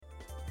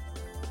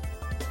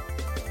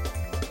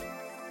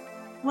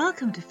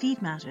Welcome to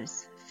Feed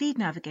Matters, Feed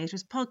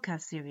Navigator's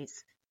podcast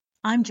series.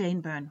 I'm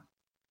Jane Byrne.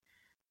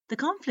 The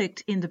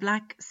conflict in the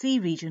Black Sea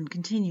region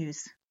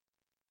continues,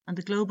 and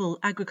the global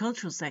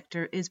agricultural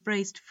sector is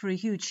braced for a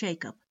huge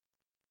shake-up.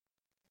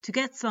 To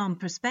get some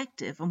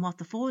perspective on what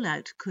the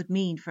fallout could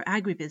mean for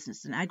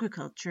agribusiness and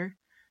agriculture,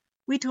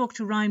 we talked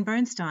to Ryan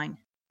Bernstein.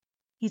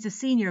 He's a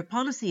senior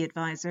policy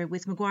advisor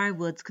with Maguire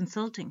Woods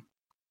Consulting.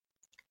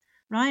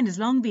 Ryan has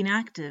long been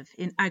active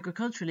in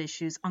agricultural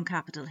issues on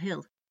Capitol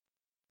Hill.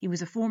 He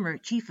was a former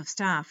Chief of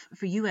Staff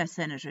for US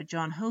Senator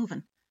John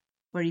Hoeven,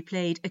 where he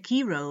played a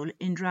key role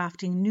in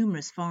drafting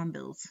numerous farm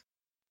bills.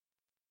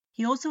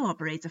 He also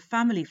operates a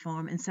family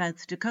farm in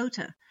South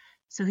Dakota,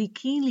 so he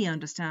keenly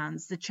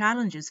understands the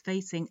challenges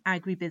facing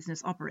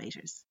agribusiness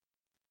operators.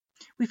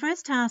 We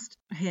first asked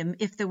him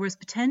if there was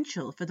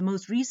potential for the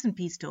most recent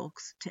peace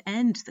talks to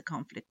end the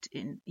conflict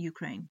in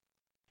Ukraine.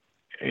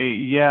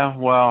 Yeah,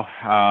 well,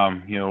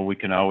 we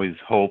can always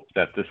hope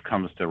that this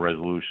comes to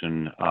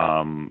resolution,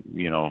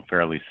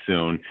 fairly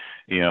soon.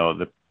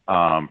 The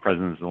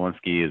President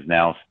Zelensky is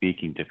now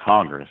speaking to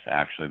Congress,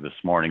 actually,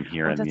 this morning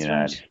here in the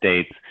United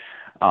States,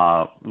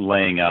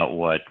 laying out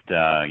what,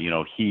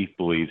 he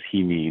believes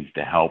he needs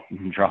to help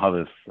draw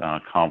this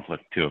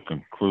conflict to a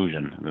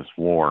conclusion, this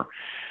war.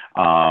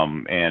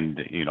 I'm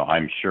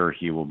sure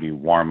he will be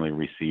warmly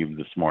received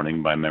this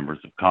morning by members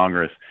of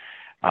Congress.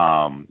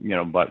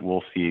 But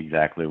we'll see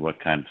exactly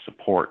what kind of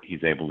support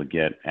he's able to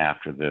get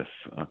after this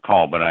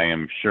call. But I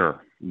am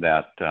sure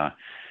that,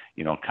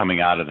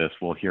 coming out of this,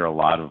 we'll hear a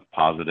lot of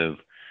positive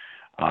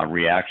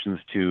reactions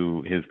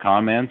to his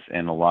comments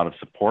and a lot of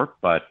support.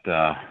 But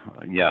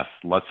yes,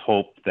 let's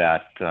hope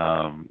that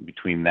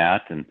between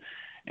that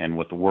and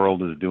what the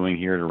world is doing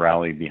here to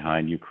rally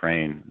behind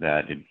Ukraine,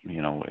 that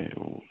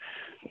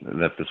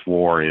that this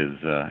war is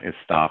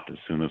stopped as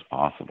soon as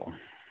possible.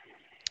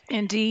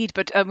 Indeed,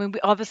 but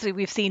obviously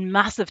we've seen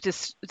massive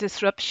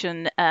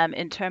disruption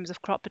in terms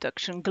of crop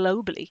production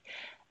globally.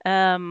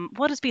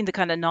 What has been the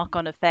kind of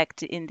knock-on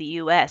effect in the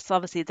US?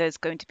 Obviously, there's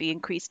going to be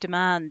increased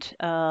demand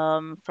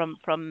from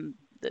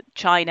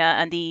China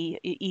and the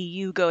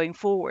EU going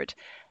forward.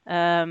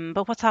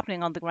 But what's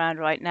happening on the ground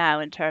right now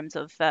in terms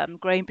of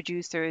grain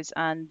producers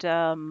and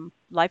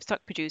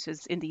livestock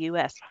producers in the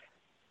US?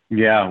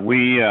 Yeah,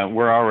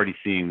 we're already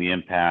seeing the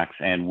impacts,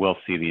 and we'll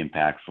see the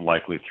impacts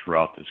likely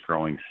throughout this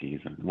growing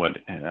season.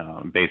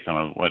 Based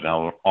on what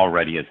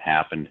already has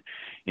happened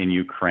in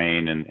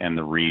Ukraine and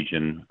the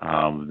region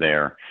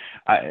there,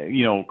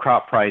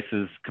 crop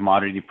prices,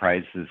 commodity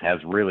prices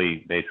has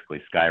really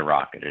basically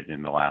skyrocketed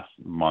in the last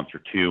month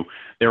or two.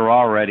 They were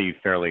already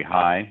fairly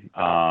high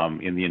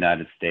in the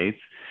United States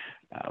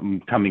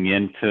coming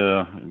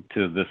into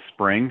this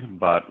spring,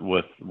 but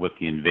with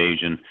the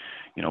invasion.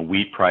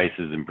 Wheat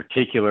prices in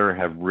particular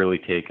have really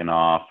taken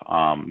off.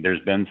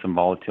 There's been some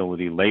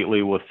volatility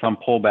lately with some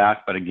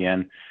pullback, but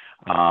again,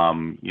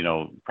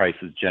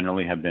 prices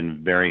generally have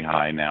been very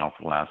high now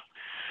for the last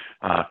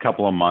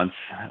couple of months,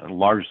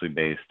 largely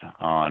based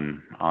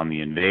on the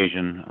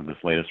invasion of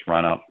this latest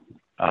run-up.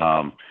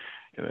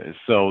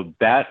 So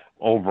that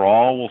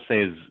overall, we'll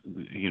say, is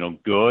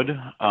good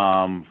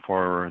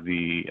for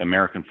the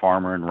American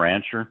farmer and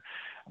rancher,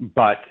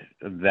 but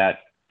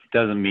that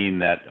doesn't mean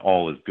that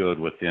all is good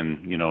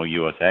within,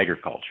 U.S.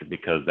 agriculture,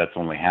 because that's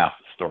only half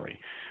the story.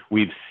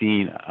 We've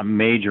seen a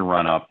major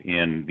run-up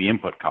in the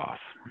input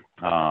costs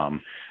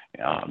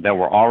that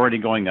were already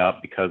going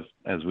up because,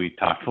 as we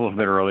talked a little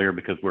bit earlier,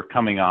 because we're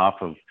coming off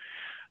of,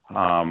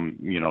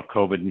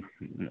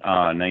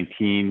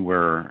 COVID-19,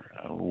 where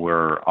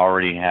we're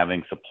already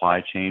having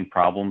supply chain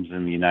problems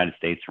in the United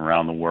States and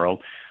around the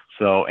world.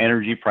 So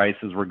energy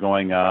prices were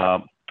going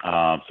up.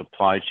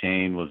 Supply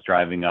chain was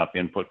driving up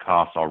input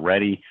costs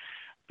already,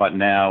 but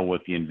now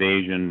with the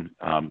invasion,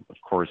 of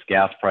course,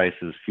 gas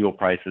prices, fuel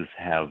prices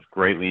have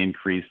greatly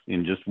increased.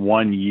 In just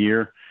 1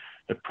 year,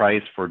 the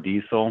price for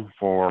diesel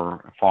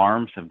for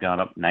farms have gone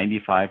up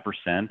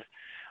 95%.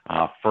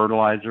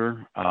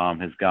 Fertilizer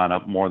has gone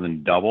up more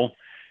than double.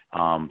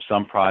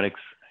 Some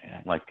products,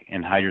 like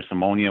anhydrous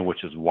ammonia,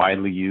 which is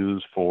widely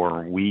used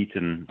for wheat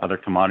and other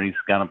commodities,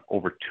 gone up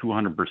over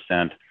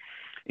 200%.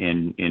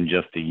 In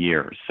just a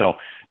year. So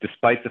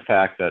despite the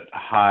fact that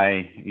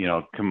high,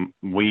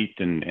 wheat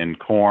and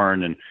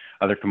corn and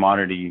other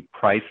commodity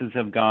prices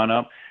have gone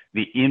up,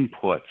 the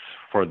inputs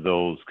for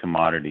those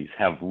commodities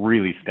have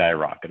really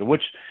skyrocketed,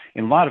 which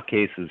in a lot of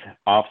cases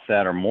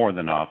offset or more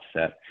than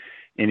offset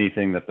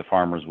anything that the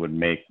farmers would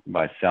make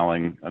by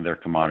selling their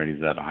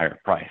commodities at a higher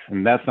price.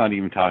 And that's not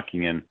even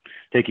taking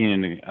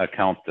into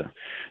account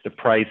the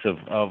price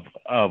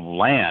of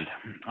land,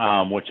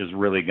 which has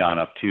really gone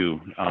up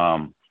too.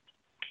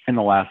 In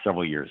the last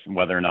several years,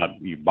 whether or not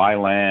you buy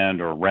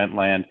land or rent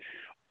land,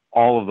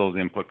 all of those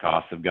input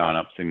costs have gone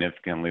up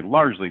significantly,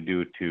 largely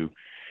due to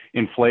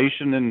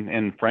inflation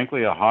and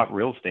frankly, a hot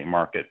real estate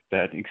market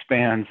that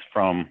expands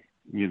from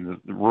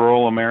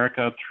rural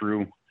America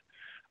through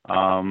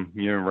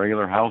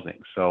regular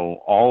housing. So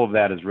all of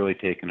that has really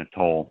taken a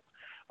toll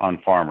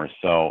farmers.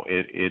 So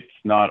it's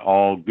not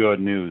all good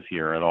news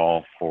here at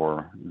all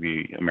for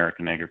the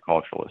American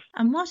agriculturalists.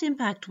 And what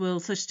impact will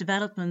such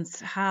developments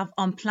have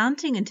on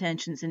planting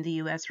intentions in the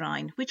US,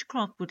 Ryan? Which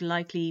crop would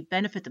likely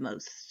benefit the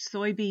most,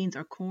 soybeans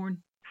or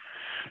corn?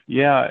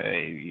 Yeah,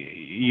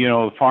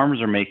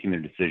 farmers are making their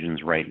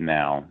decisions right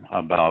now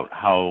about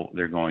how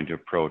they're going to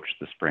approach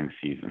the spring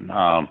season.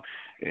 A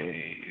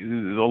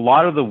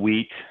lot of the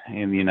wheat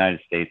in the United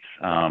States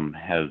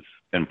has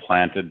been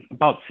planted.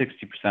 About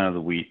 60% of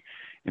the wheat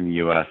in the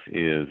U.S.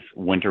 is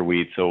winter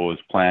wheat, so it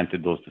was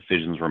planted. Those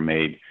decisions were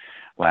made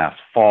last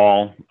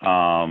fall.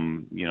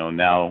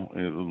 Now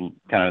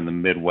kind of in the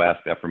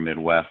Midwest, upper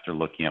Midwest, they're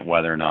looking at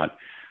whether or not,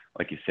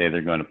 like you say,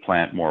 they're going to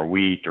plant more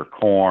wheat or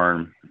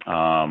corn,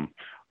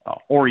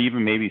 or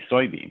even maybe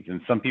soybeans.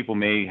 And some people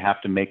may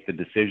have to make the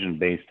decision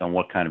based on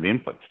what kind of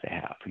inputs they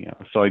have.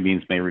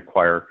 Soybeans may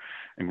require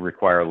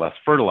less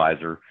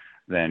fertilizer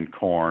than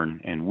corn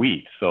and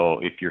wheat. So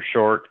if you're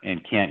short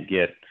and can't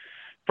get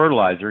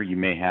fertilizer, you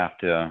may have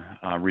to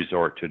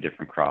resort to a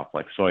different crop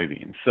like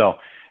soybeans. So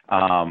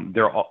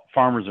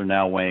farmers are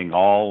now weighing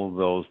all of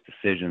those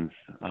decisions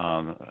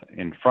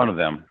in front of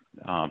them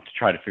to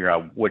try to figure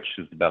out which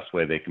is the best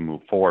way they can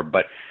move forward.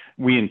 But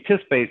we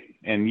anticipate,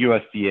 and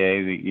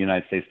USDA, the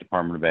United States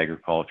Department of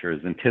Agriculture,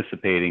 is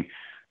anticipating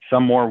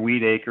some more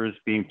wheat acres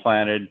being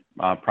planted,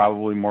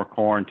 probably more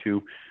corn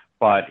too.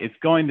 But it's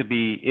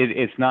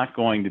not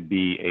going to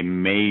be a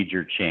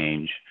major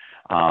change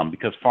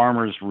because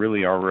farmers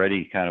really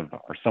already kind of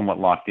are somewhat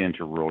locked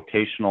into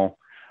rotational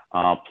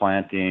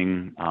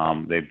planting.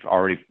 They've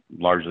already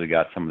largely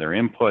got some of their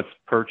inputs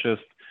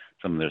purchased,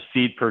 some of their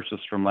seed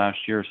purchased from last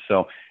year.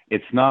 So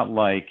it's not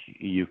like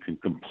you can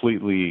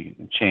completely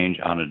change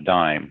on a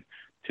dime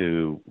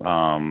to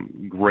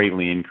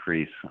greatly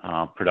increase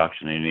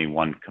production in any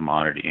one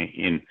commodity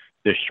in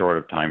this short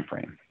of time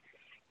frame.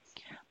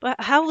 But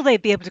how will they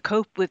be able to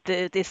cope with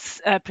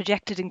this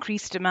projected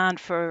increased demand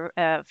for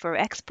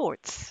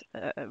exports,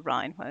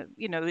 Ryan?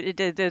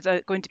 There's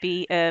going to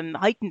be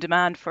heightened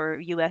demand for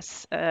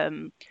U.S.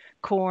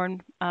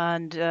 corn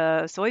and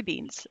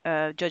soybeans,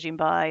 judging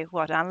by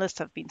what analysts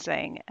have been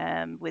saying,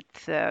 with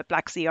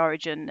Black Sea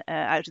origin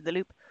out of the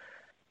loop.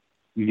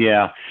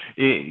 Yeah,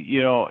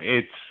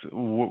 the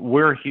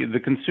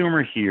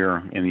consumer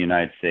here in the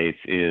United States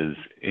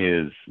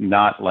is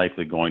not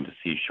likely going to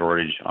see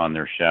shortage on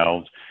their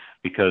shelves,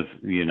 because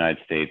the United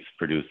States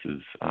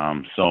produces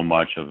so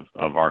much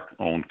of our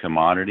own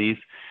commodities,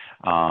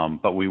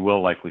 but we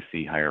will likely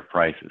see higher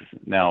prices.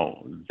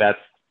 Now, that's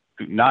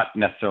not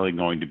necessarily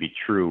going to be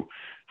true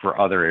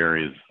for other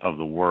areas of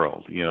the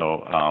world.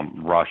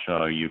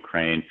 Russia,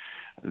 Ukraine,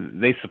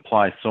 they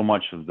supply so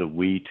much of the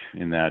wheat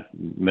in that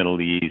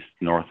Middle East,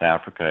 North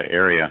Africa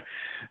area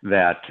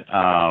that,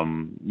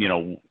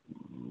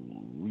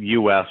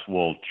 U.S.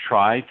 will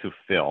try to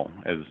fill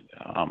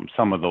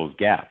some of those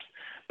gaps.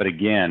 But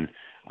again,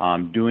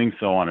 doing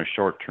so on a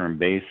short-term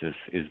basis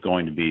is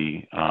going to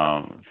be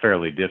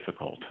fairly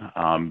difficult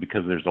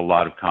because there's a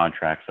lot of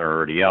contracts that are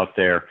already out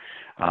there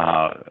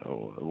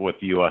with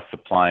the U.S.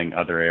 supplying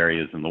other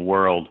areas in the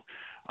world,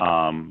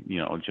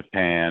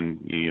 Japan,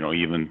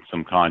 even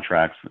some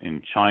contracts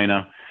in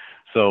China.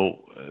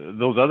 So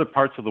those other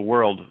parts of the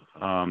world,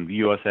 the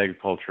U.S.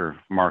 agriculture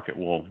market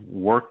will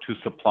work to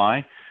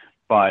supply,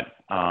 but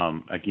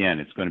again,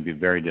 it's going to be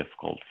very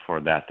difficult for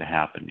that to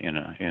happen in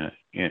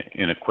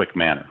a quick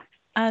manner.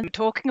 And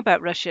talking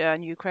about Russia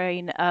and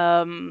Ukraine,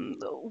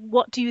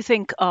 what do you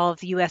think of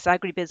the US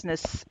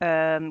agribusiness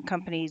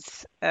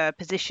companies'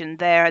 position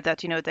there,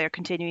 that they're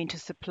continuing to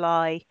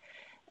supply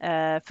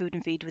food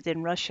and feed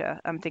within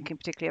Russia? I'm thinking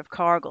particularly of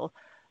Cargill.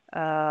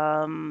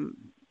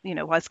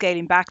 While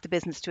scaling back the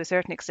business to a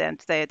certain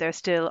extent, they're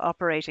still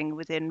operating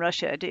within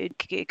Russia.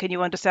 Can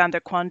you understand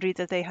their quandary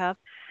that they have?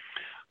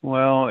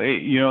 Well,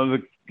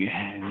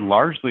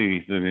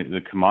 largely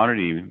the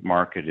commodity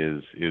market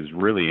is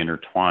really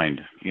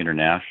intertwined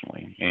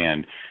internationally,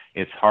 and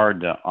it's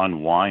hard to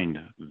unwind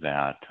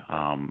that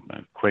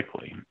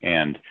quickly.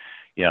 And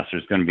yes,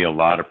 there's going to be a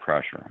lot of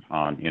pressure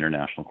on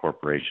international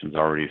corporations.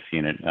 Already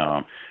seen it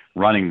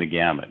running the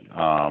gamut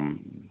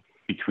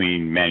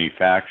between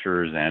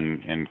manufacturers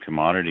and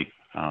commodity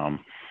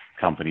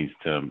companies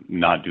to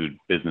not do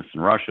business in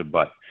Russia,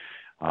 but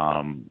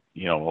a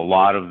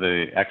lot of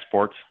the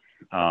exports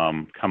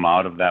come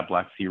out of that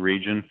Black Sea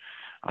region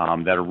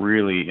that are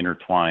really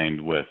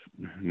intertwined with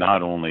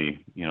not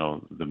only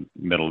the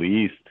Middle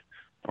East,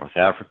 North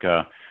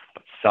Africa,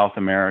 but South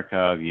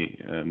America,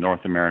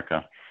 North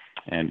America,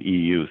 and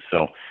EU.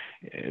 So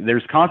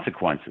there's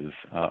consequences,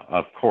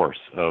 of course,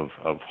 of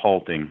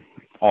halting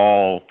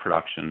all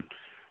production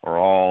or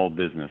all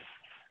business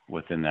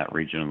within that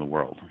region of the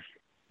world.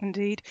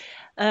 Indeed.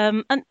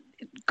 And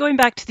going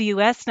back to the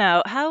US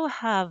now, how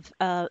have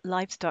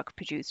livestock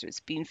producers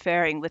been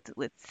faring with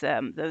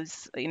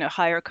those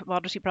higher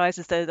commodity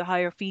prices, the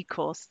higher feed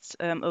costs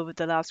over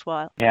the last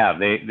while? Yeah,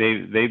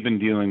 they've been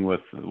dealing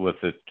with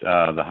the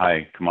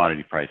high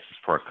commodity prices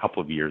for a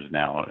couple of years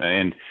now,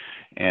 and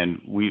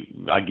and we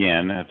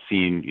again have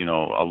seen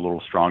a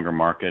little stronger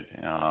market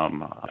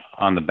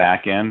on the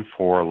back end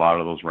for a lot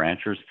of those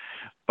ranchers,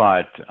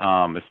 but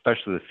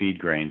especially the feed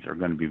grains are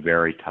going to be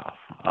very tough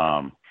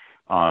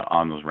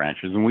on those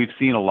ranchers, and we've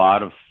seen a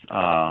lot of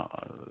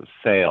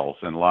sales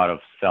and a lot of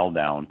sell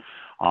down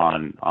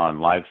on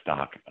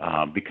livestock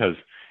because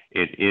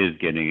it is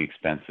getting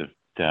expensive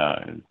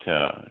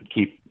to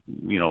keep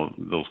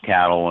those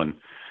cattle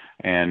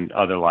and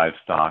other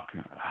livestock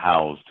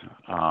housed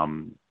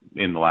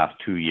in the last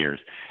 2 years.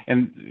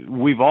 And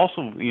we've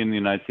also in the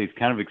United States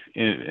kind of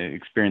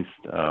experienced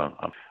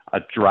a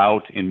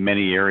drought in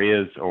many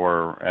areas,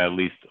 or at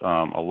least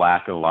a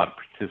lack of a lot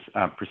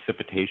of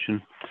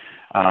precipitation.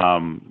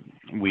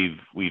 We've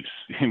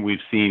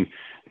seen,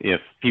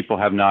 if people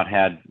have not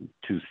had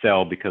to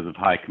sell because of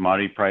high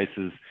commodity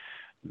prices,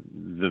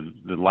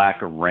 the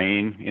lack of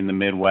rain in the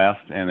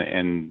Midwest and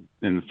in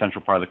the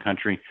central part of the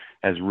country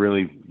has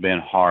really been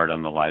hard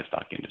on the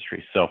livestock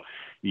industry. So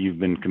you've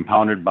been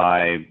compounded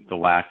by the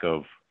lack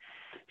of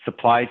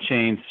supply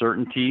chain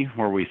certainty,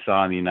 where we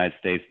saw in the United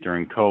States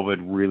during COVID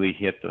really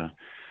hit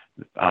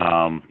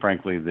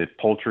frankly, the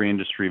poultry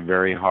industry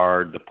very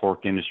hard, the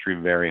pork industry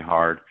very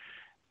hard.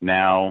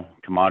 Now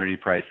commodity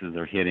prices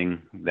are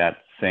hitting that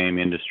same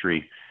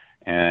industry,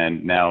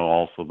 and now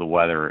also the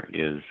weather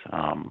is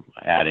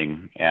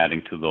adding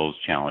to those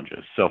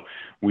challenges. So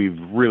we've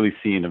really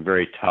seen a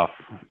very tough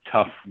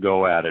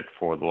go at it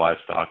for the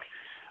livestock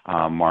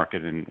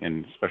market,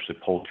 and especially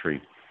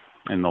poultry,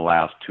 in the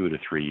last 2 to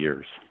 3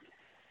 years.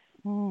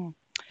 Mm.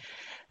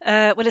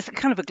 Well, it's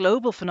kind of a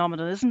global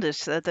phenomenon, isn't it?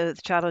 The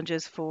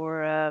challenges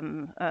for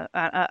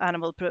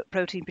animal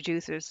protein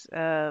producers.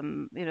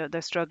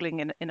 They're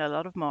struggling in a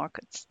lot of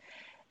markets.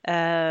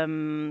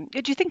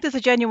 Do you think there's a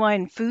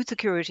genuine food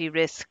security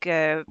risk?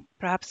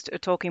 Perhaps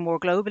talking more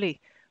globally,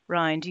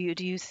 Ryan, do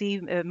you see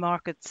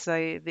markets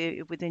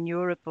within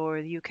Europe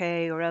or the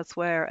UK or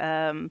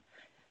elsewhere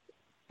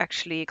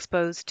actually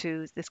exposed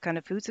to this kind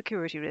of food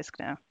security risk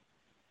now?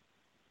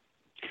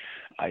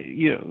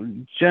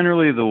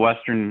 Generally the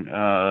Western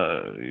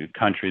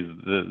countries,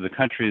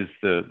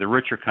 the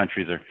richer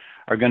countries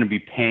are going to be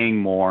paying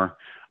more.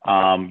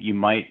 You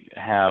might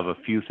have a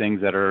few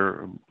things that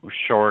are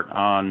short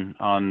on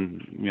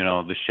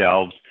the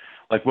shelves,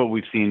 like what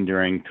we've seen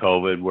during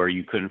COVID, where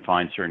you couldn't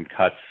find certain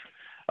cuts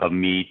of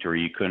meat, or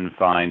you couldn't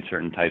find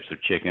certain types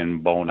of chicken,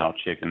 bone-out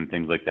chicken,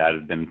 things like that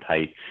have been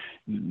tight.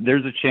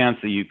 There's a chance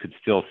that you could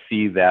still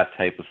see that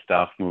type of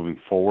stuff moving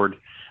forward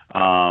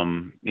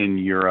in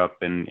Europe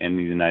and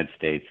the United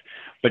States.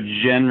 But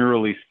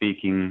generally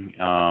speaking,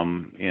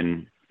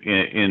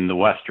 in the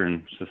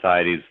Western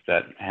societies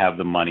that have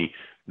the money,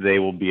 they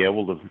will be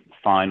able to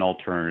find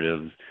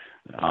alternatives.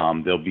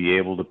 They'll be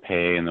able to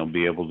pay, and they'll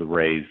be able to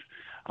raise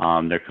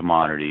their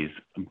commodities.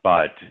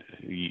 But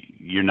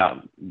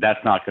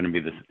that's not going to be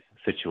the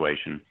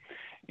situation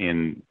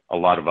in a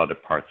lot of other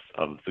parts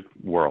of the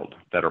world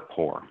that are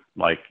poor,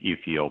 like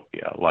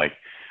Ethiopia, like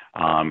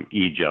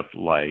Egypt,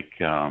 like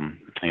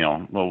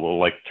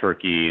like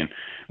Turkey. And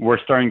we're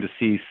starting to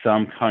see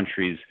some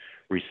countries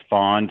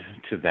respond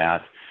to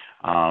that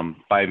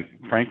by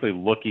frankly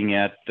looking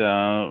at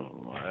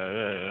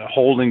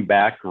holding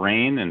back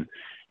grain,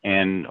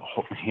 and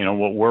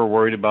what we're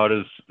worried about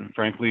is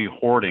frankly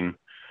hoarding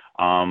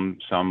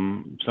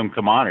some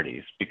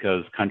commodities,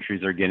 because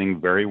countries are getting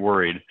very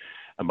worried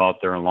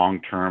about their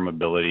long-term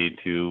ability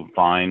to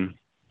find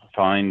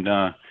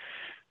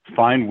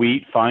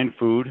wheat, find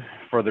food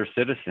for their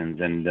citizens.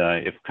 And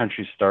if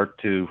countries start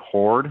to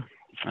hoard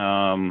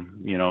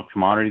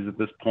commodities at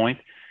this point,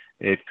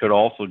 it could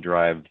also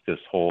drive this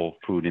whole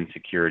food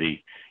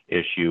insecurity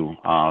issue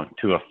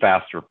to a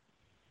faster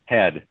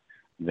head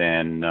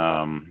than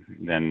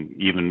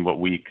even what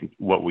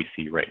we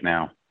see right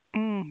now.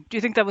 Do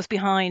you think that was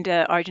behind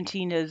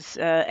Argentina's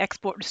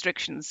export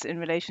restrictions in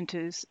relation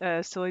to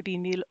soybean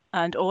meal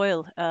and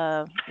oil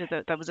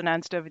that was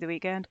announced over the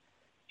weekend?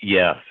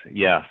 Yes,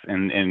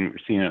 and we're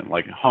seeing it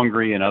like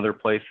Hungary and other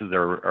places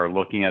are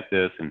looking at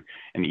this,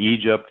 and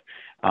Egypt,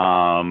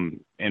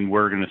 and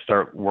we're going to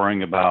start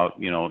worrying about,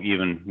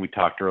 even we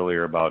talked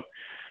earlier about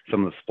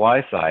some of the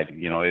supply side.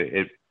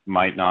 It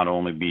might not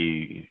only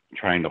be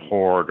trying to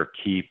hoard or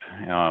keep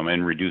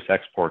and reduce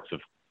exports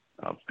of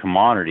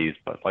commodities,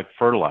 but like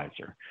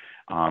fertilizer.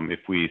 If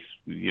we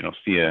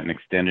see an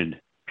extended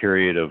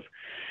period of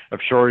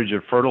shortage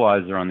of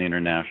fertilizer on the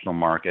international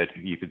market,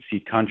 you could see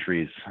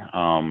countries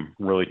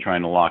really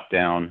trying to lock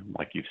down,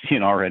 like you've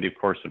seen already, of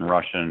course, in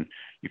Russia and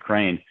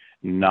Ukraine,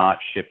 not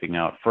shipping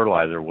out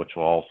fertilizer, which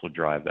will also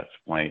drive that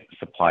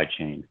supply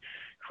chain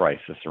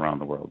crisis around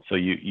the world. So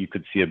you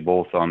could see it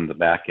both on the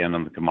back end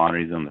on the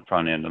commodities, and the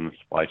front end on the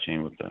supply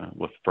chain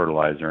with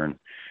fertilizer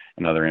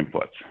and other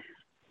inputs.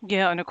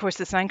 Yeah, and of course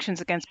the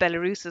sanctions against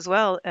Belarus as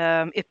well,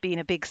 it being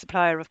a big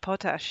supplier of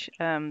potash,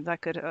 that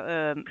could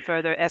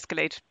further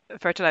escalate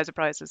fertilizer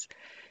prices.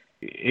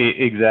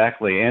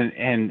 Exactly,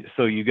 and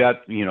so you got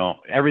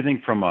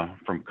everything from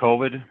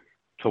COVID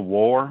to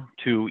war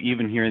to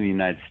even here in the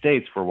United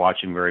States, we're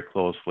watching very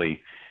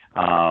closely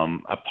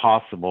a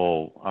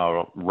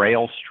possible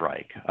rail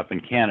strike up in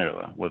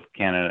Canada with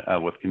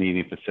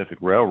Canadian Pacific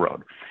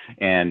Railroad.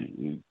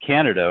 And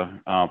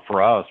Canada,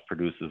 for us,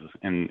 produces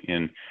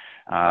in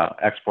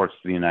exports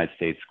to the United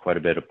States quite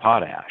a bit of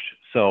potash.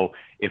 So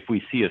if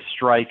we see a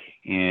strike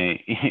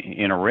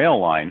in a rail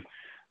line,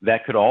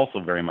 that could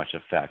also very much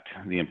affect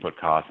the input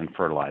costs and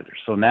fertilizers.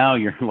 So now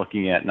you're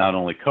looking at not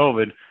only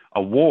COVID,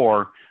 a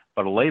war,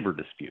 but a labor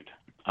dispute.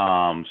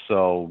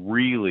 So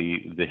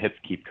really, the hits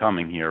keep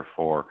coming here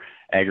for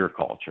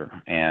agriculture,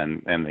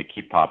 and they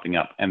keep popping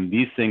up. And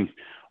these things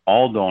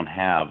all don't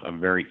have a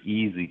very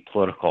easy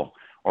political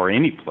or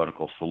any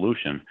political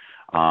solution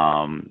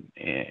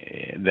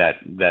that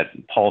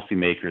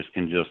policymakers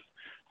can just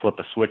flip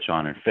a switch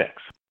on and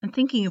fix. And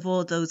thinking of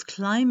all those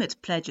climate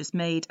pledges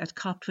made at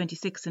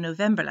COP26 in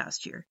November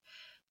last year,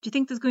 do you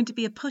think there's going to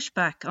be a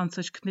pushback on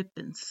such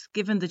commitments,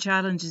 given the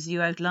challenges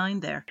you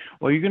outlined there?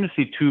 Well, you're going to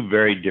see two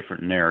very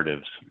different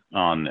narratives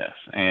on this.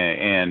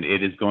 And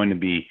it is going to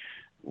be,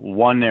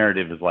 one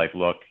narrative is like,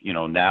 look,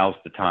 now's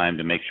the time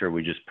to make sure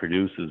we just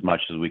produce as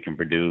much as we can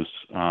produce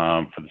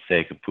for the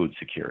sake of food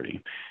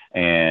security.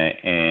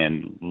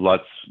 And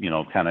let's,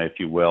 kind of, if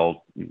you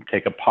will,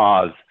 take a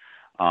pause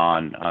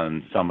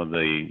on some of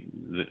the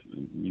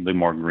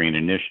more green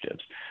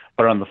initiatives.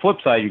 But on the flip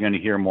side, you're going to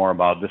hear more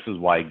about this is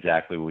why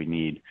exactly we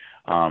need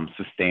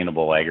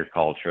sustainable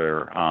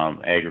agriculture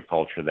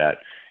that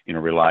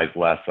relies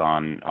less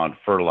on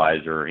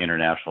fertilizer,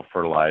 international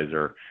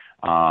fertilizer,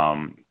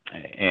 and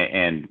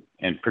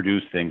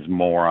produce things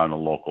more on a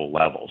local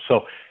level.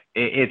 So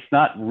it's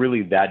not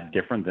really that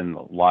different than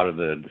a lot of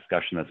the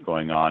discussion that's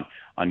going on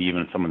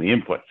even some of the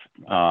inputs.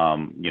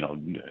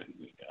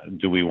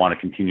 Do we want to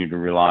continue to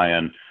rely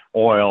on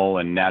oil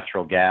and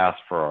natural gas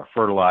for our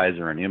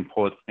fertilizer and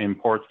imports,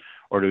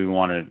 or do we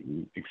want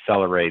to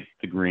accelerate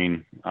the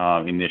green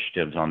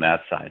initiatives on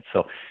that side?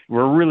 So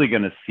we're really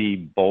going to see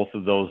both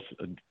of those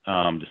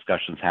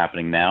discussions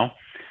happening now.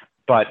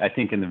 But I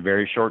think in the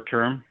very short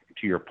term,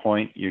 to your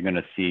point, you're going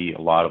to see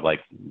a lot of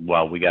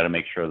we got to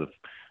make sure that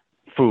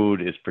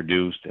food is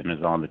produced and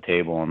is on the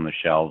table on the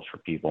shelves for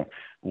people,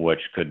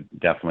 which could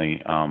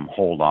definitely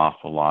hold off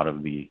a lot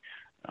of the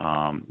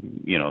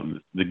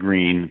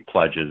green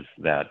pledges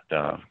that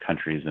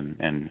countries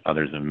and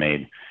others have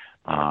made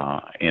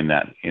in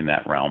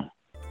that realm.